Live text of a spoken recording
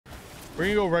We're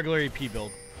gonna go regular AP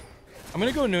build. I'm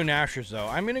gonna go no Nashers though.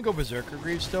 I'm gonna go Berserker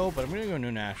Greaves still, but I'm gonna go no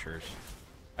Nashers.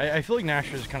 I feel like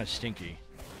Nashers is kind of stinky.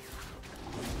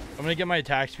 I'm gonna get my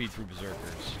attack speed through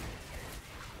Berserkers.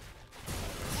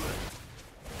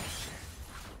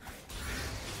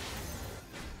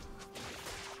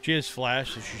 She has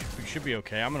flash, so she should be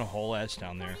okay. I'm gonna haul ass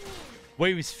down there.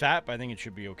 Wavy's fat, but I think it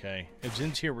should be okay. If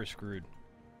Zin's here, we're screwed.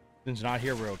 Zin's not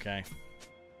here, we're okay.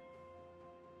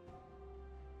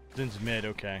 Zin's mid,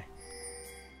 okay.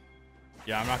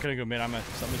 Yeah, I'm not gonna go mid. I'm gonna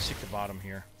stick to bottom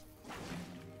here.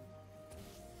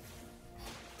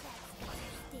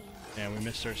 And we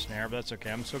missed our snare, but that's okay.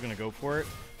 I'm still gonna go for it.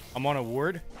 I'm on a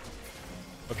ward.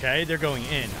 Okay, they're going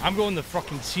in. I'm going the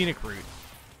fucking scenic route.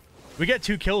 We get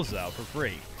 2 kills though for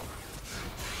free.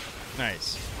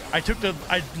 Nice. I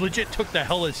legit took the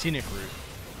hella scenic route.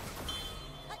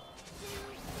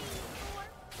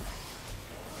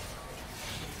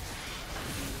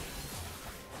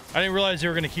 I didn't realize they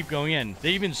were going to keep going in.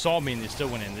 They even saw me and they still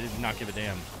went in. They did not give a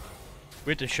damn.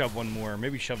 We had to shove one more.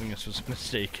 Maybe shoving this was a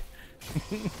mistake.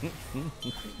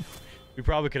 We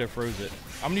probably could have froze it.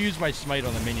 I'm going to use my smite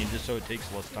on the minion just so it takes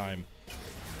less time.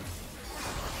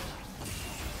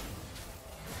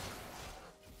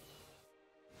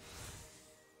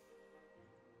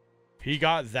 He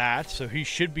got that, so he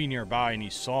should be nearby and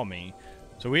he saw me.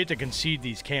 So we had to concede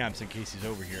these camps in case he's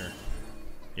over here.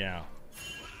 Yeah.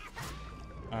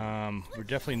 We're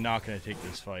definitely not going to take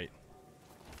this fight.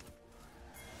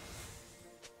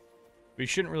 We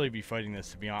shouldn't really be fighting this,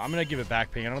 to be honest. I'm going to give it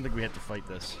back ping. I don't think we have to fight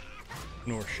this.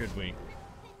 Nor should we.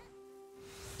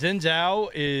 Xin Zhao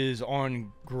is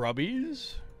on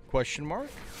grubbies? Question mark?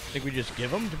 I think we just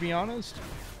give him, to be honest.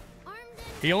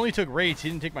 He only took rates. He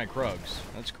didn't take my Krugs.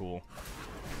 That's cool.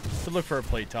 Could look for a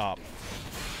play top.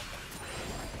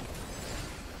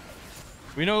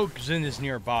 We know Xin is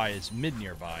nearby. Is mid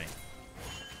nearby.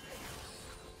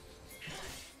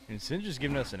 And Xin just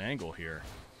giving us an angle here.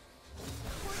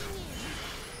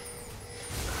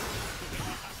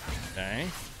 Okay.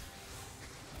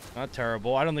 Not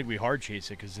terrible. I don't think we hard chase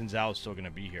it because Xin Zhao is still going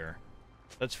to be here.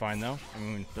 That's fine though. I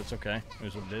mean, that's okay. It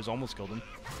is what it is. Almost killed him.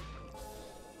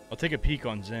 I'll take a peek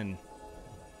on Xin.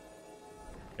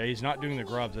 Yeah, he's not doing the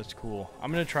grubs. That's cool.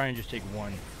 I'm going to try and just take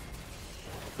one.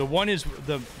 The one is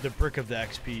the brick of the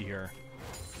XP here.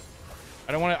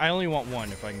 I don't want to, I only want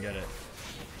one if I can get it.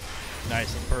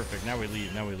 Nice, that's perfect. Now we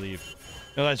leave. Now we leave.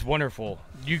 No, that's wonderful.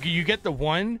 You get the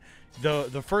one.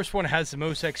 The first one has the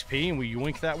most XP, and we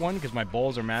yoink that one because my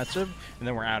balls are massive, and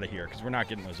then we're out of here because we're not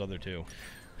getting those other two.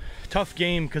 Tough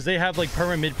game because they have like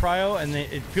perma mid prio, and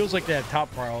it feels like they have top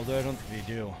prio, although I don't think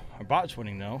they do. Our bot's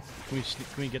winning though. Can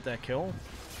we get that kill?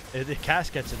 If Cass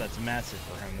gets it, that's massive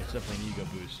for him. That's definitely an ego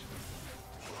boost.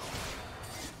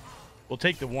 We'll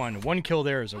take the one. One kill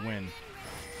there is a win.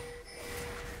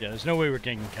 Yeah, there's no way we're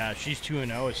ganking Cass. She's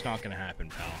 2-0. It's not going to happen,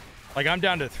 pal. Like, I'm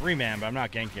down to 3-man, but I'm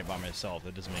not ganking it by myself.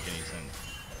 That doesn't make any sense.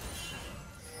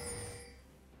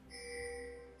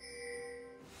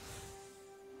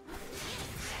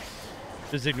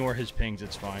 Just ignore his pings.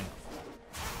 It's fine.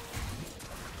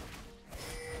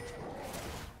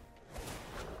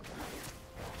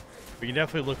 We can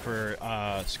definitely look for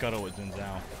Scuttle with Xin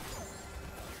Zhao.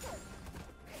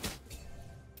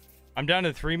 I'm down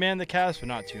to 3-man the cast, but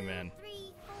not 2-man.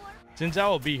 Xin Zhao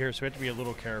will be here, so we have to be a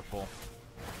little careful.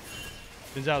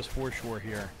 Xin Zhao's for sure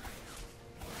here.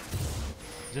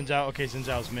 Xin Zhao, okay, Xin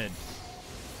Zhao's mid.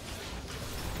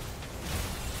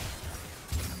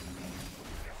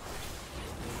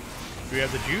 Do we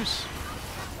have the juice?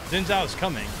 Xin Zhao's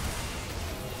coming.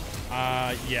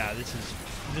 Yeah, this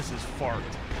is farted.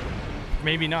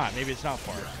 Maybe not. Maybe it's not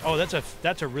farted. Oh,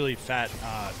 that's a really fat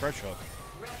fresh hook.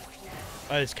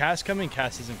 Is Cass coming?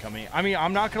 Cass isn't coming. I mean,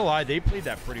 I'm not gonna lie, they played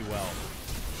that pretty well.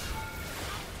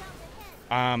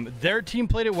 Their team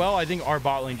played it well. I think our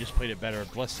bot lane just played it better.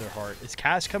 Bless their heart. Is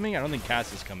Cass coming? I don't think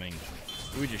Cass is coming.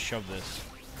 We just shove this.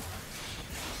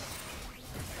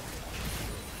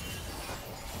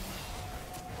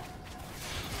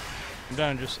 I'm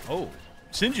down just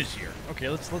Singe is here. Okay,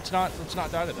 let's not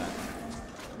die to that.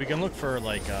 We can look for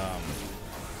like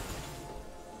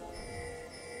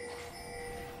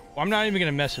well, I'm not even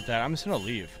gonna mess with that. I'm just gonna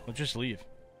leave. Let's just leave.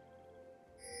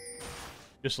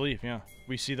 Just leave, yeah.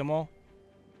 We see them all.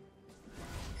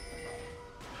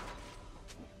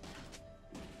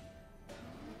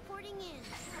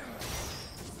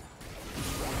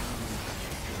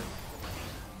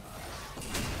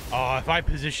 Oh, if I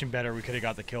positioned better, we could have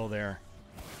got the kill there.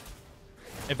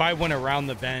 If I went around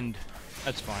the bend,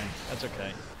 that's fine. That's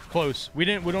okay. Close. We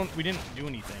didn't do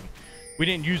anything. We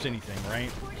didn't use anything, right?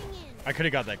 I could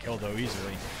have got that kill, though,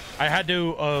 easily. I had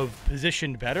to have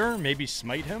positioned better. Maybe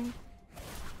smite him.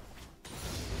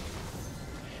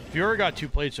 Fiora got 2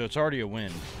 plates, so it's already a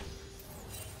win.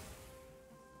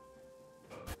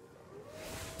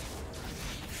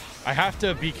 I have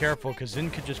to be careful, because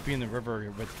Xin could just be in the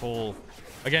river with full...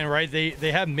 Again, right?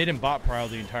 They have mid and bot prio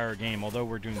the entire game, although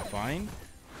we're doing fine.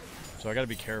 So I gotta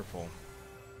be careful.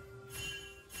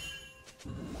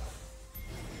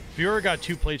 Fiora got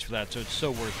 2 plates for that, so it's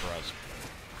so worth for us.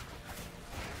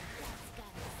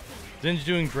 Zin's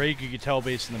doing great, you can tell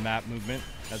based on the map movement.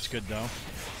 That's good, though.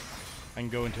 I can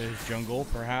go into his jungle,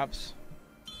 perhaps.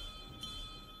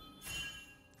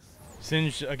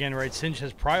 Singe, again, right? Singe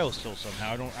has prio still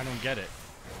somehow. I don't get it.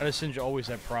 How does Singe always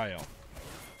have prio?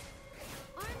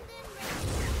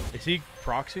 Is he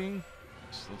proxying?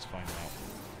 Let's find out.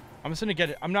 I'm just gonna get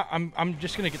it. I'm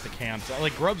just gonna get the camps.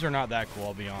 Like, grubs are not that cool,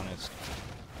 I'll be honest.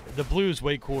 The blue is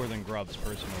way cooler than grubs,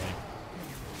 personally.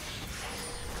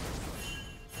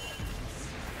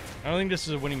 I don't think this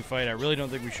is a winning fight. I really don't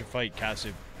think we should fight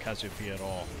Cassiopeia at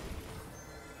all.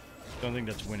 Don't think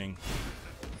that's winning.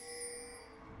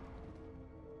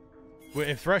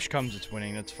 If Thresh comes, it's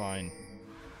winning. That's fine.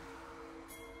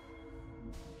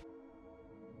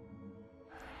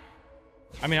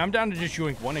 I mean, I'm down to just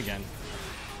yoink 1 again.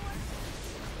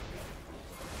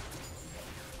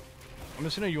 I'm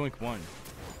just gonna yoink 1.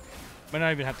 Might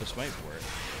not even have to smite for it.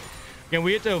 Again,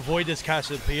 we have to avoid this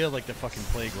Cassiopeia like the fucking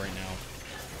plague right now.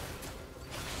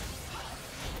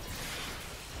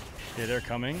 Okay, they're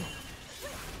coming.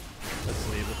 Let's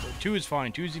leave it. 2 is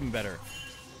fine. 2 is even better.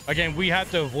 Again, we have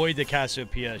to avoid the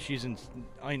Cassiopeia. She's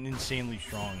insanely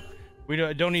strong. We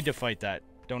don't need to fight that.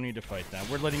 Don't need to fight that.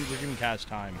 We're giving Cass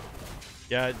time.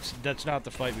 Yeah, that's not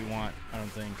the fight we want, I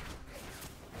don't think.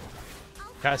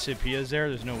 Cassiopeia's there?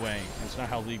 There's no way. That's not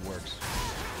how League works.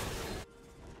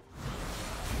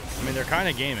 I mean, they're kind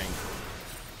of gaming.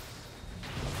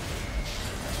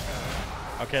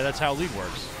 Okay, that's how League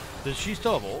works. Does she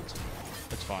still have ult?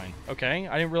 That's fine. Okay,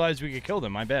 I didn't realize we could kill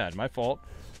them. My bad. My fault.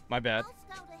 My bad.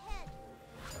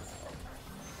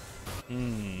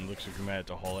 Looks like we might have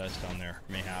to haul ass down there.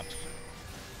 Mayhaps.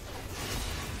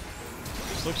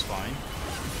 This looks fine.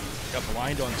 Got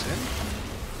blind on Sin.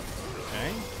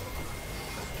 Okay.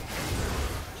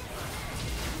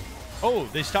 Oh,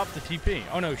 they stopped the TP.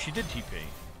 Oh no, she did TP.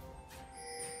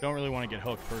 Don't really want to get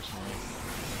hooked personally.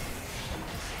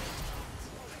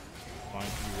 Fine,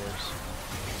 could be worse.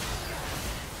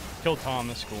 Kill Tom,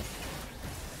 that's cool.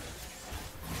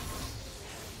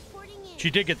 She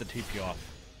did get the TP off.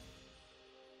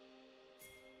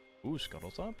 Ooh,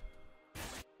 Scuttle's up.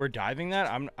 We're diving that?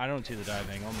 I don't see the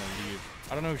diving. I'm gonna leave.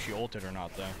 I don't know if she ulted or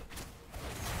not, though.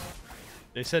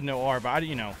 They said no R, but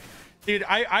you know. Dude,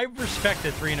 I respect the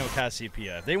 3-0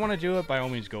 Cassiopeia. If they want to do it, by all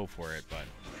means go for it, but...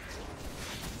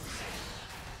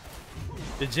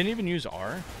 Did Xin even use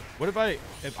R? What if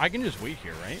I can just wait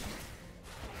here, right?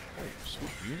 Oh,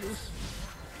 sweet Jesus.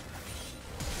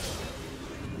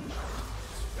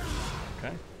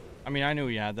 Okay. I mean, I knew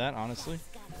he had that, honestly.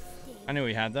 I knew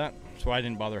he had that. That's why I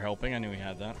didn't bother helping. I knew he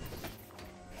had that.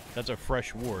 That's a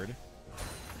fresh ward.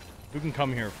 Who can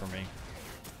come here for me?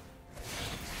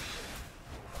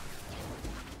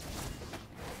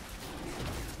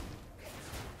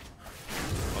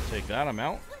 I'll take that. I'm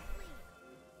out.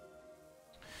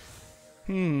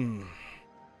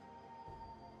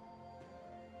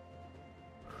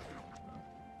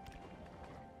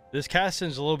 This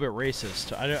Caston's a little bit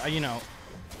racist.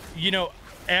 You know,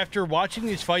 after watching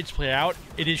these fights play out,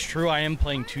 it is true I am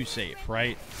playing too safe,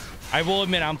 right? I will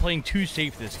admit I'm playing too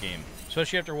safe this game,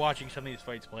 especially after watching some of these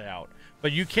fights play out.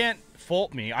 But you can't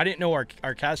fault me. I didn't know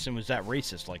our Caston was that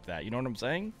racist like that. You know what I'm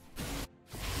saying?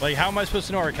 Like, how am I supposed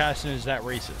to know our Caston is that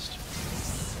racist?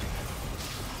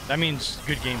 That means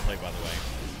good gameplay, by the way,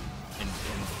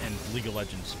 in League of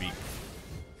Legends speak.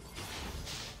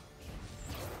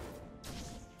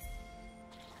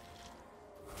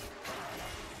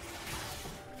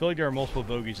 I feel like there are multiple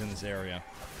bogeys in this area.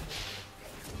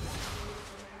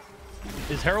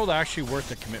 Is Herald actually worth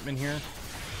the commitment here?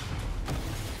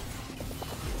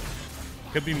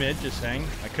 Could be mid, just saying.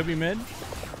 I could be mid.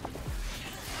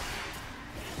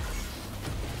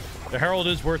 The Herald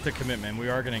is worth the commitment. We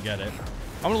are going to get it.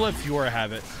 I'm going to let Fiora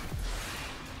have it.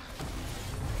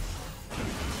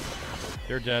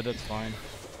 They're dead. That's fine.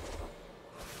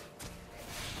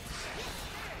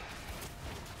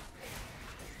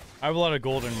 I have a lot of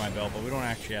gold in my belt, but we don't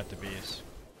actually have to beast.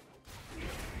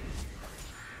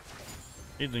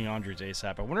 Need Leandre's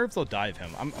ASAP. I wonder if they'll dive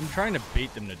him. I'm trying to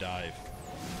bait them to dive.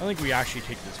 I don't think we actually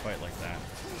take this fight like that.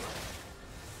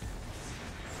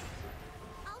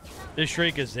 This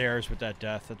Drake is theirs with that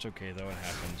death. That's okay, though. It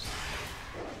happens.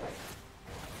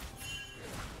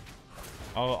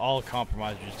 I'll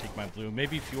compromise and just take my blue.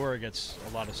 Maybe Fiora gets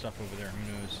a lot of stuff over there.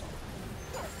 Who knows?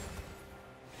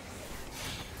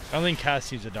 I don't think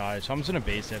Cass needs to die, so I'm just going to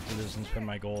base after this and spend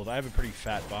my gold. I have a pretty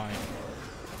fat buy.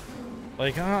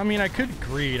 Like, I mean, I could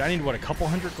greed. I need, what, a couple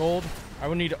hundred gold?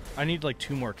 I need like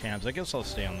 2 more camps. I guess I'll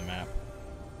stay on the map.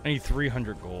 I need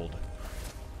 300 gold.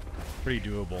 Pretty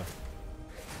doable.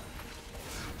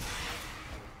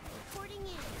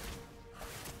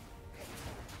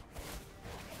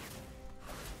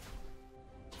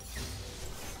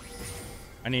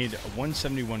 I need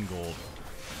 171 gold.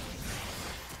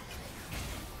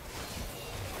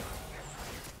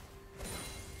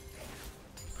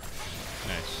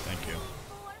 Nice, thank you.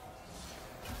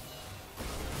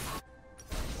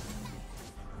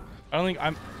 I don't think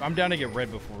I'm down to get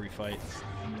red before we fight.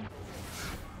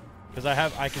 Because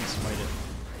I can smite it.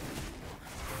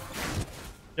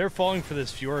 They're falling for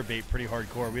this Fiora bait pretty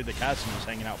hardcore. We have the Cassimus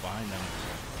hanging out behind them.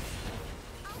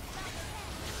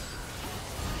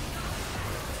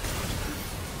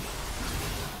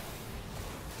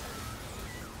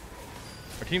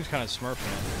 Our team's kind of smurfing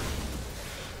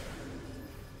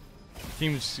it.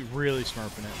 Team's really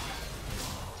smurfing it.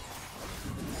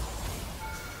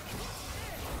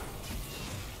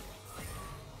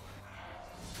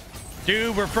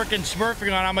 Dude, we're freaking smurfing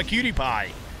on I'm a cutie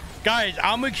pie. Guys,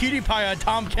 I'm a cutie pie on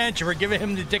Tom Kench. We're giving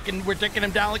him the dick and we're dicking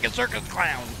him down like a circus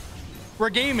clown. We're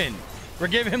gaming. We're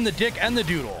giving him the dick and the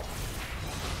doodle.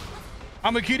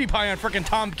 I'm a cutie pie on freaking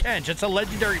Tom Kench. It's a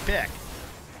legendary pick.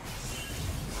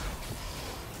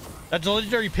 That's a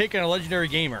legendary pick and a legendary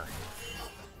gamer.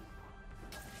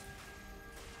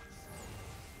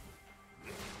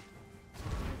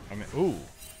 I mean, ooh.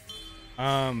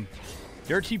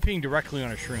 They're TPing directly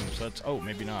on a shroom, so that's... Oh,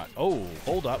 maybe not. Oh,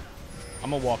 hold up. I'm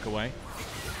gonna walk away.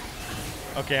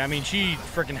 Okay, I mean, she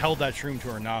freaking held that shroom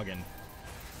to her noggin.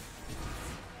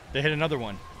 They hit another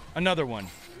one. Another one.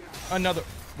 Another...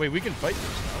 Wait, we can fight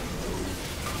this now.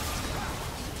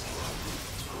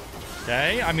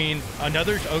 Okay, I mean,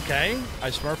 another's... Okay, I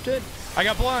smurfed it. I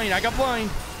got blind. I got blind.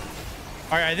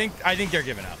 All right, I think they're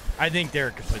giving up. I think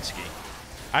they're Kaputski.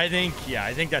 I think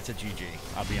that's a GG.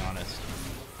 I'll be honest.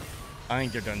 I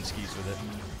think they're done skis with it.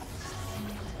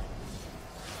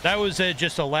 That was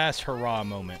just a last hurrah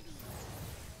moment.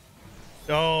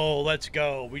 Oh, let's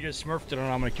go. We just smurfed it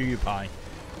on I'm gonna kill you pie.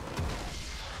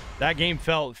 That game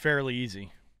felt fairly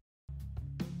easy.